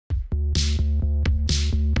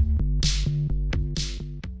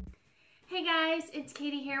Hey guys, it's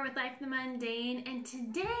Katie here with Life the Mundane, and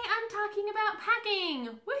today I'm talking about packing.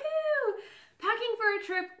 Woohoo! Packing for a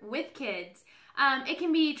trip with kids. It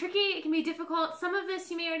can be tricky, it can be difficult. Some of this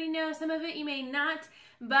you may already know, some of it you may not,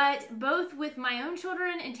 but both with my own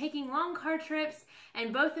children and taking long car trips,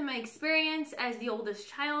 and both in my experience as the oldest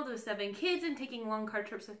child of 7 kids and taking long car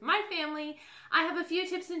trips with my family, I have a few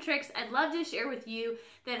tips and tricks I'd love to share with you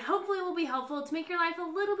that hopefully will be helpful to make your life a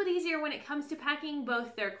little bit easier when it comes to packing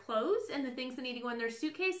both their clothes and the things that need to go in their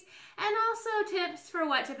suitcase, and also tips for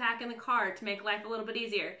what to pack in the car to make life a little bit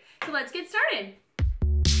easier. So let's get started.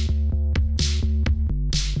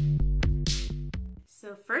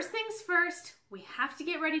 So first things first, we have to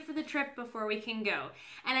get ready for the trip before we can go.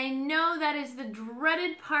 And I know that is the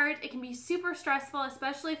dreaded part. It can be super stressful,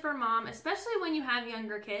 especially for mom, especially when you have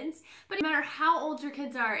younger kids. But no matter how old your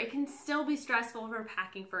kids are, it can still be stressful for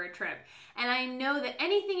packing for a trip. And I know that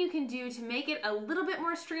anything you can do to make it a little bit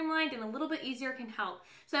more streamlined and a little bit easier can help.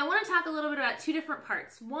 So I want to talk a little bit about 2 different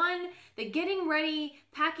parts. One, the getting ready,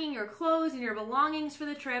 packing your clothes and your belongings for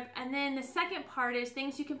the trip. And then the second part is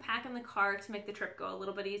things you can pack in the car to make the trip go a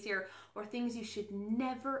little bit easier, or things you should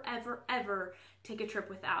never, ever, ever take a trip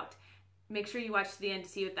without. Make sure you watch to the end to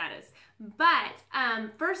see what that is. But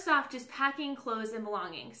first off, just packing clothes and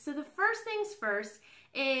belongings. So the first things first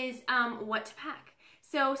is what to pack.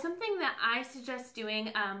 So something that I suggest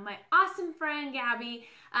doing, my awesome friend Gabby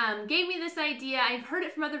gave me this idea. I've heard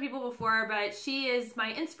it from other people before, but she is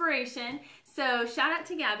my inspiration. So shout out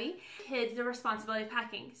to Gabby. Kids, the responsibility of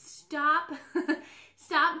packing. Stop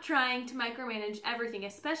trying to micromanage everything,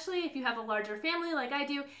 especially if you have a larger family like I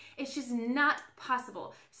do. It's just not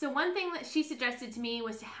possible. So one thing that she suggested to me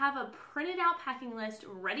was to have a printed out packing list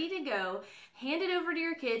ready to go, hand it over to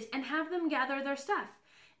your kids, and have them gather their stuff.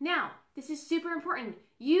 Now, this is super important.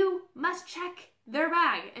 You must check their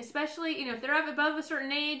bag, especially, if they're above a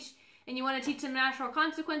certain age and you want to teach them natural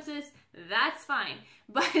consequences, that's fine.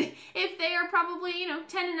 But if they are probably, 10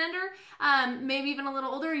 and under, maybe even a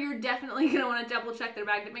little older, you're definitely going to want to double check their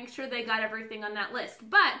bag to make sure they got everything on that list.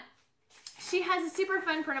 But she has a super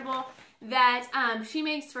fun printable that she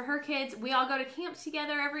makes for her kids. We all go to camps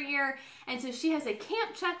together every year, and so she has a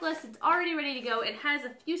camp checklist. It's already ready to go. It has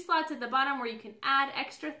a few slots at the bottom where you can add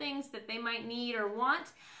extra things that they might need or want.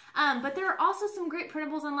 But there are also some great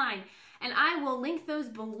printables online, and I will link those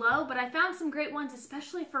below, but I found some great ones,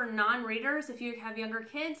 especially for non-readers, if you have younger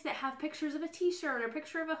kids, that have pictures of a t-shirt or a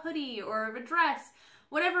picture of a hoodie or of a dress,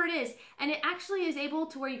 whatever it is. And it actually is able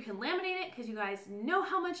to where you can laminate it, because you guys know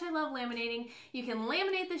how much I love laminating. You can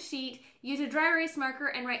laminate the sheet, use a dry erase marker,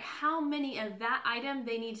 and write how many of that item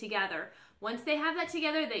they need together. Once they have that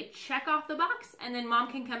together, they check off the box, and then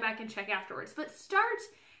mom can come back and check afterwards. But start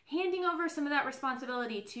handing over some of that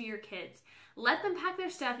responsibility to your kids. Let them pack their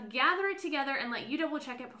stuff, gather it together, and let you double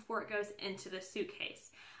check it before it goes into the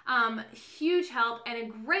suitcase. Huge help and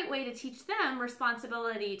a great way to teach them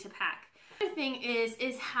responsibility to pack. Another thing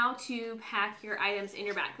is how to pack your items in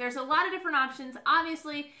your bag. There's a lot of different options.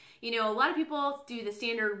 Obviously, a lot of people do the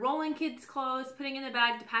standard rolling kids' clothes, putting in the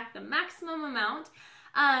bag to pack the maximum amount.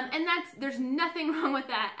 And there's nothing wrong with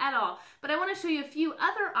that at all. But I want to show you a few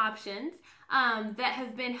other options that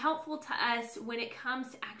have been helpful to us when it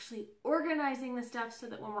comes to actually organizing the stuff so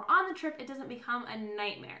that when we're on the trip, it doesn't become a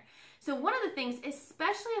nightmare. So one of the things,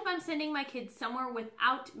 especially if I'm sending my kids somewhere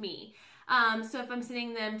without me, so if I'm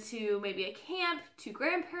sending them to maybe a camp, to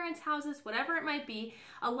grandparents' houses, whatever it might be,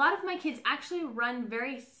 a lot of my kids actually run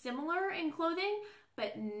very similar in clothing,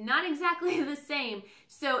 but not exactly the same.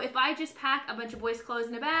 So if I just pack a bunch of boys' clothes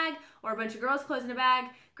in a bag or a bunch of girls' clothes in a bag,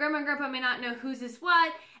 grandma and grandpa may not know whose is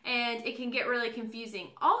what, and it can get really confusing.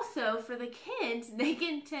 Also, for the kids, they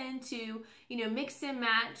can tend to, mix and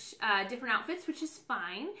match different outfits, which is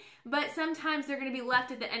fine, but sometimes they're going to be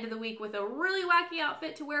left at the end of the week with a really wacky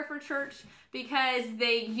outfit to wear for church because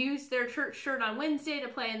they used their church shirt on Wednesday to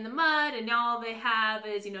play in the mud, and now all they have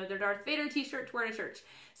is, their Darth Vader t-shirt to wear to church.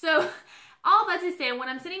 So all that to say, when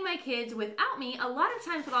I'm sending my kids without me, a lot of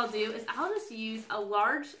times what I'll do is I'll just use a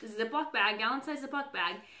large Ziploc bag, gallon-sized Ziploc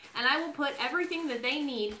bag, and I will put everything that they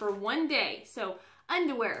need for one day. So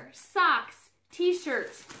underwear, socks,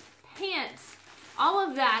 t-shirts, pants, all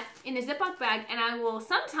of that in a Ziploc bag, and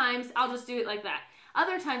sometimes I'll just do it like that.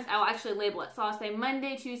 Other times I'll actually label it. So I'll say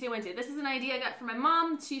Monday, Tuesday, Wednesday. This is an idea I got from my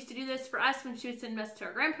mom. She used to do this for us when she would send us to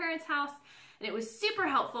our grandparents' house. And it was super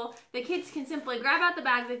helpful. The kids can simply grab out the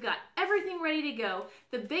bag. They've got everything ready to go.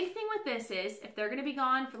 The big thing with this is if they're going to be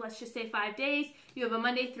gone for, let's just say, 5 days, you have a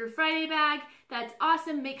Monday through Friday bag. That's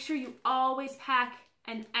awesome. Make sure you always pack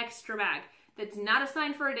an extra bag that's not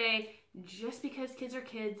assigned for a day. just because kids are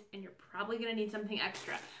kids and you're probably gonna need something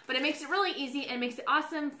extra. But it makes it really easy and makes it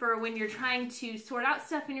awesome for when you're trying to sort out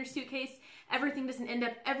stuff in your suitcase. Everything doesn't end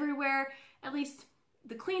up everywhere. At least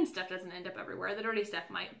the clean stuff doesn't end up everywhere. The dirty stuff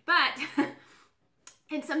might. But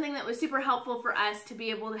it's something that was super helpful for us to be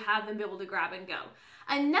able to have them be able to grab and go.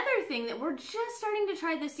 Another thing that we're just starting to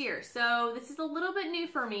try this year, so this is a little bit new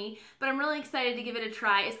for me, but I'm really excited to give it a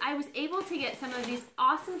try, is I was able to get some of these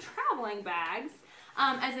awesome traveling bags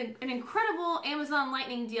as an incredible Amazon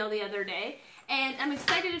Lightning deal the other day, and I'm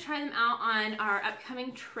excited to try them out on our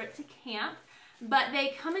upcoming trip to camp. But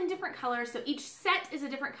they come in different colors, so each set is a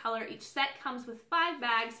different color. Each set comes with 5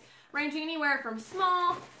 bags, ranging anywhere from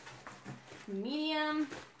small, medium,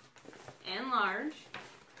 and large.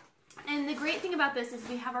 And the great thing about this is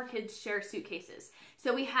we have our kids share suitcases.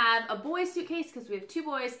 So we have a boy's suitcase because we have 2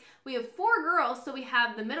 boys. We have 4 girls, so we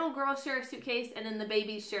have the middle girl share a suitcase and then the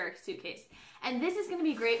babies share a suitcase. And this is going to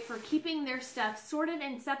be great for keeping their stuff sorted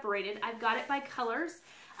and separated. I've got it by colors.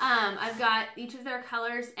 I've got each of their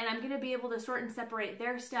colors, and I'm going to be able to sort and separate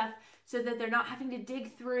their stuff so that they're not having to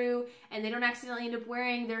dig through and they don't accidentally end up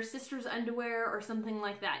wearing their sister's underwear or something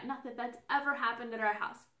like that. Not that that's ever happened at our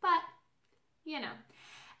house, but you know.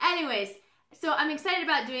 Anyways, so I'm excited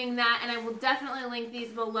about doing that, and I will definitely link these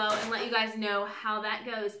below and let you guys know how that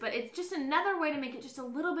goes. But it's just another way to make it just a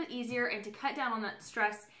little bit easier and to cut down on that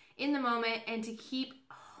stress in the moment and to keep,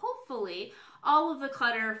 hopefully, all of the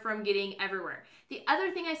clutter from getting everywhere. The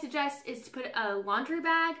other thing I suggest is to put a laundry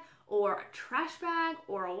bag or a trash bag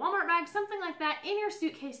or a Walmart bag, something like that, in your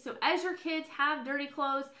suitcase, so as your kids have dirty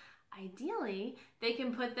clothes, ideally, they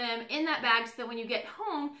can put them in that bag so that when you get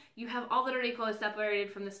home, you have all the dirty clothes separated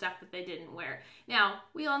from the stuff that they didn't wear. Now,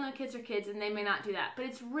 we all know kids are kids and they may not do that, but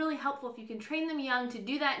it's really helpful if you can train them young to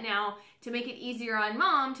do that now to make it easier on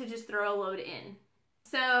mom to just throw a load in.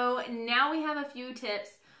 So now we have a few tips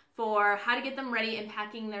for how to get them ready and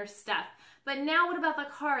packing their stuff. But now what about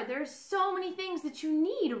the car? There's so many things that you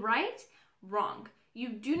need, right? Wrong. You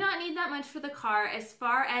do not need that much for the car as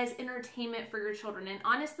far as entertainment for your children. And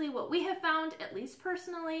honestly, what we have found, at least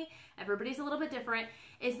personally, everybody's a little bit different,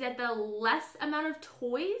 is that the less amount of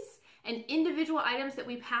toys and individual items that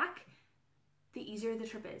we pack, the easier the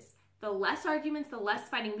trip is. The less arguments, the less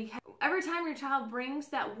fighting, because every time your child brings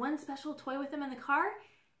that one special toy with them in the car,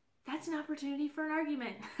 that's an opportunity for an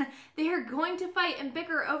argument. They are going to fight and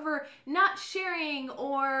bicker over not sharing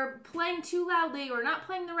or playing too loudly or not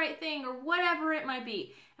playing the right thing or whatever it might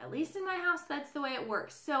be. At least in my house, that's the way it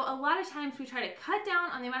works. So a lot of times we try to cut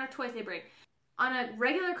down on the amount of toys they bring. On a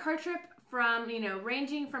regular car trip from,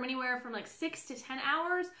 ranging from anywhere from like 6 to 10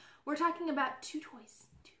 hours, we're talking about 2 toys.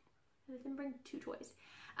 Let them bring 2 toys.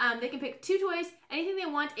 They can pick 2 toys, anything they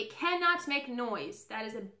want. It cannot make noise. That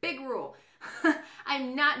is a big rule.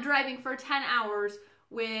 I'm not driving for 10 hours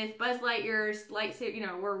with Buzz Lightyear's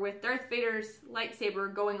lightsaber, or with Darth Vader's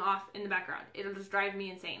lightsaber going off in the background. It'll just drive me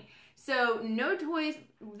insane. So no toys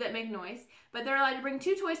that make noise, but they're allowed to bring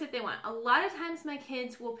 2 toys that they want. A lot of times my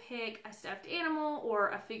kids will pick a stuffed animal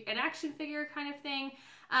or an action figure kind of thing,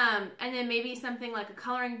 and then maybe something like a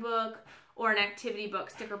coloring book or an activity book,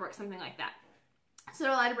 sticker book, something like that. So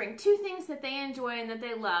they're allowed to bring 2 things that they enjoy and that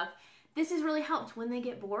they love. This has really helped when they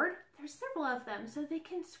get bored. There's several of them, so they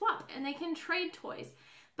can swap and they can trade toys.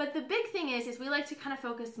 But the big thing is we like to kind of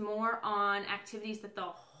focus more on activities that the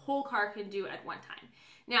whole car can do at one time.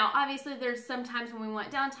 Now, obviously, there's some times when we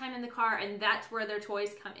want downtime in the car, and that's where their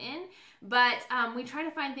toys come in. But we try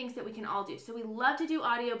to find things that we can all do. So we love to do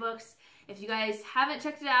audiobooks. If you guys haven't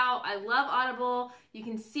checked it out, I love Audible. You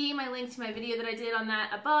can see my link to my video that I did on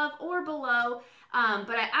that above or below.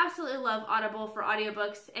 But I absolutely love Audible for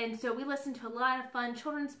audiobooks, and so we listen to a lot of fun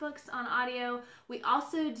children's books on audio. We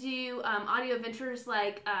also do audio adventures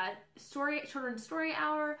like Children's Story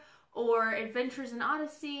Hour or Adventures in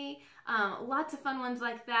Odyssey. Lots of fun ones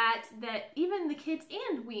like that even the kids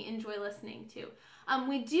and we enjoy listening to.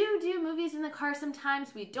 We do movies in the car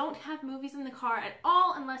sometimes. We don't have movies in the car at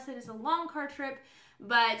all unless it is a long car trip,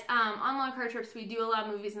 but on long car trips we do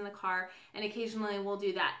allow movies in the car, and occasionally we'll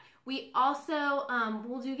do that. We also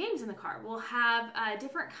will do games in the car. We'll have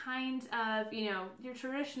different kinds of, your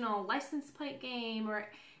traditional license plate game or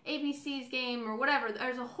ABC's game or whatever.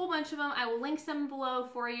 There's a whole bunch of them. I will link some below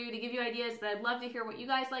for you to give you ideas, but I'd love to hear what you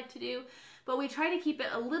guys like to do. But we try to keep it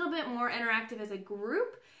a little bit more interactive as a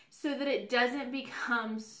group so that it doesn't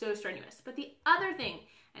become so strenuous. But the other thing,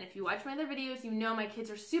 and if you watch my other videos, you know my kids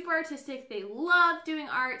are super artistic. They love doing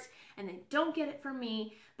art, and they don't get it from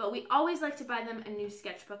me, but we always like to buy them a new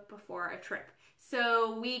sketchbook before a trip.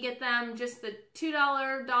 So we get them just the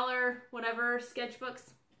 $2, whatever sketchbooks,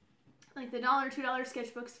 like the $1, $2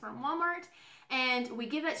 sketchbooks from Walmart, and we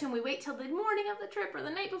give that to them. We wait till the morning of the trip or the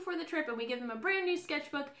night before the trip, and we give them a brand new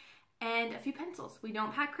sketchbook and a few pencils. We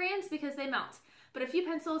don't pack crayons because they melt, but a few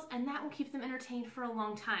pencils, and that will keep them entertained for a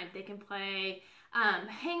long time. They can play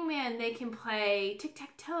hangman, they can play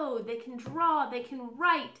tic-tac-toe, they can draw, they can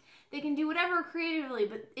write, they can do whatever creatively,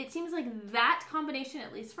 but it seems like that combination,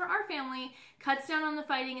 at least for our family, cuts down on the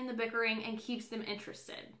fighting and the bickering and keeps them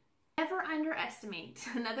interested. Never underestimate,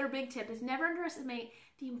 another big tip is never underestimate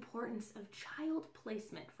the importance of child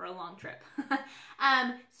placement for a long trip.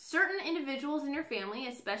 Certain individuals in your family,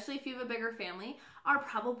 especially if you have a bigger family, are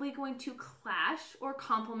probably going to clash or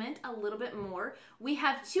complement a little bit more. We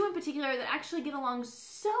have two in particular that actually get along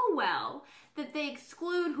so well that they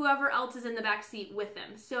exclude whoever else is in the back seat with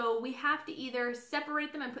them. So we have to either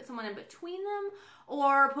separate them and put someone in between them,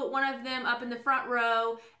 or put one of them up in the front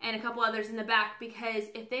row and a couple others in the back, because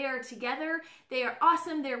if they are together, they are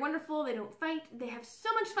awesome, they're wonderful, they don't fight, they have so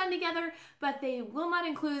much fun together, but they will not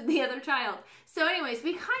include the other child. So anyways,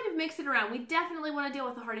 we kind of mix it around. We definitely want to deal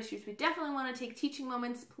with the hard issues. We definitely want to take teaching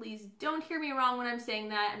moments. Please don't hear me wrong when I'm saying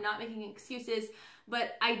that. I'm not making excuses,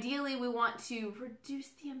 but ideally we want to reduce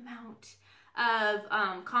the amount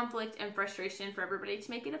of conflict and frustration for everybody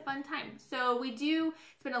to make it a fun time. So we do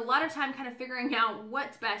spend a lot of time kind of figuring out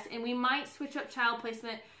what's best, and we might switch up child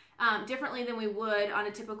placement differently than we would on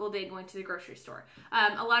a typical day going to the grocery store.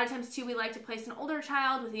 A lot of times too, we like to place an older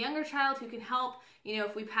child with a younger child who can help, you know,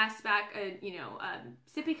 if we pass back a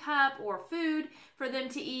sippy cup or food for them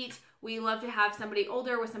to eat. We love to have somebody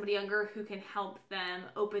older with somebody younger who can help them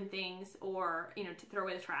open things, or, you know, to throw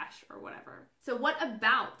away the trash or whatever. So what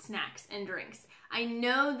about snacks and drinks? I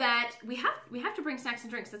know that we have to bring snacks and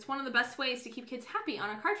drinks. That's one of the best ways to keep kids happy on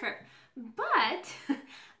a car trip. But a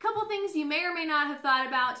couple things you may or may not have thought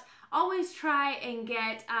about. Always try and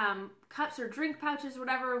get cups or drink pouches or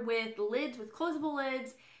whatever with lids, with closable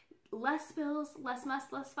lids. Less spills, less mess,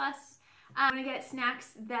 less fuss. I'm gonna get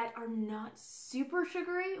snacks that are not super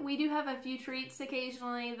sugary. We do have a few treats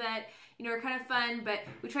occasionally that, you know, are kind of fun, but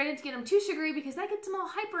we try not to get them too sugary because that gets them all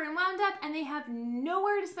hyper and wound up, and they have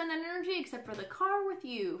nowhere to spend that energy except for the car with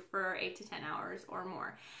you for 8 to 10 hours or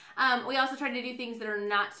more. We also try to do things that are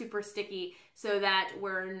not super sticky so that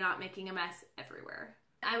we're not making a mess everywhere.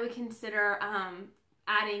 I would consider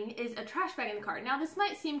adding is a trash bag in the car. Now this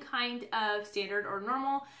might seem kind of standard or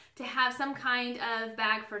normal to have some kind of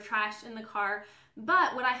bag for trash in the car,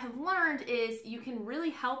 but what I have learned is you can really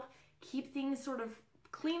help keep things sort of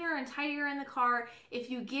cleaner and tidier in the car if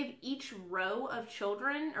you give each row of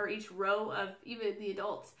children, or each row of even the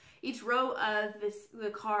adults, each row of the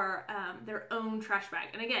car their own trash bag.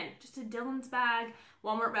 And again, just a Dylan's bag,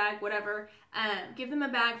 Walmart bag, whatever. Give them a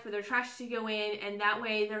bag for their trash to go in, and that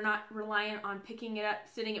way they're not reliant on picking it up,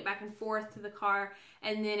 sitting it back and forth to the car,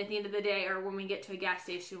 and then at the end of the day, or when we get to a gas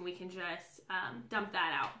station, we can just dump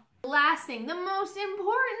that out. Last thing, the most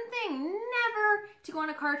important thing, never to go on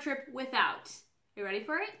a car trip without. You ready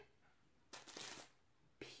for it?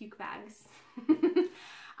 Puke bags.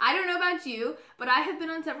 I don't know about you, but I have been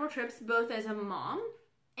on several trips, both as a mom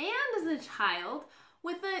and as a child,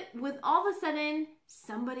 with all of a sudden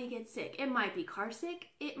somebody gets sick. It might be car sick,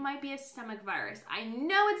 it might be a stomach virus. I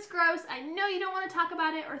know it's gross, I know you don't want to talk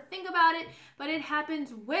about it or think about it, but it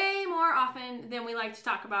happens way more often than we like to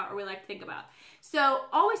talk about or we like to think about. So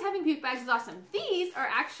always having puke bags is awesome. These are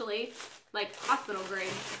actually like hospital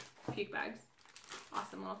grade puke bags.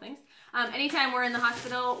 Awesome little things. Anytime we're in the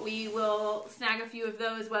hospital, we will snag a few of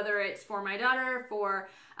those, whether it's for my daughter, for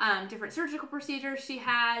different surgical procedures she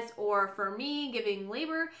has, or for me giving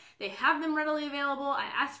labor. They have them readily available. I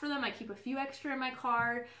ask for them. I keep a few extra in my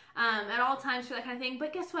car at all times for that kind of thing.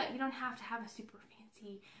 But guess what? You don't have to have a super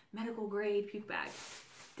fancy medical grade puke bag.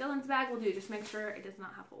 Dylan's bag will do. Just make sure it does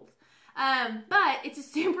not have holes. But it's a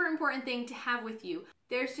super important thing to have with you.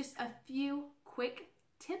 There's just a few quick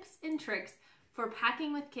tips and tricks for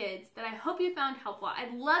packing with kids that I hope you found helpful.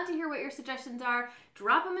 I'd love to hear what your suggestions are.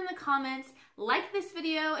 Drop them in the comments. Like this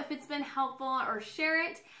video if it's been helpful, or share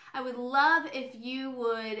it. I would love if you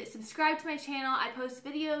would subscribe to my channel. I post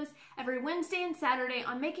videos every Wednesday and Saturday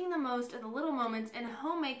on making the most of the little moments in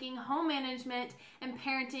homemaking, home management, and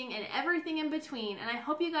parenting, and everything in between. And I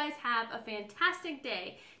hope you guys have a fantastic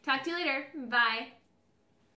day. Talk to you later. Bye.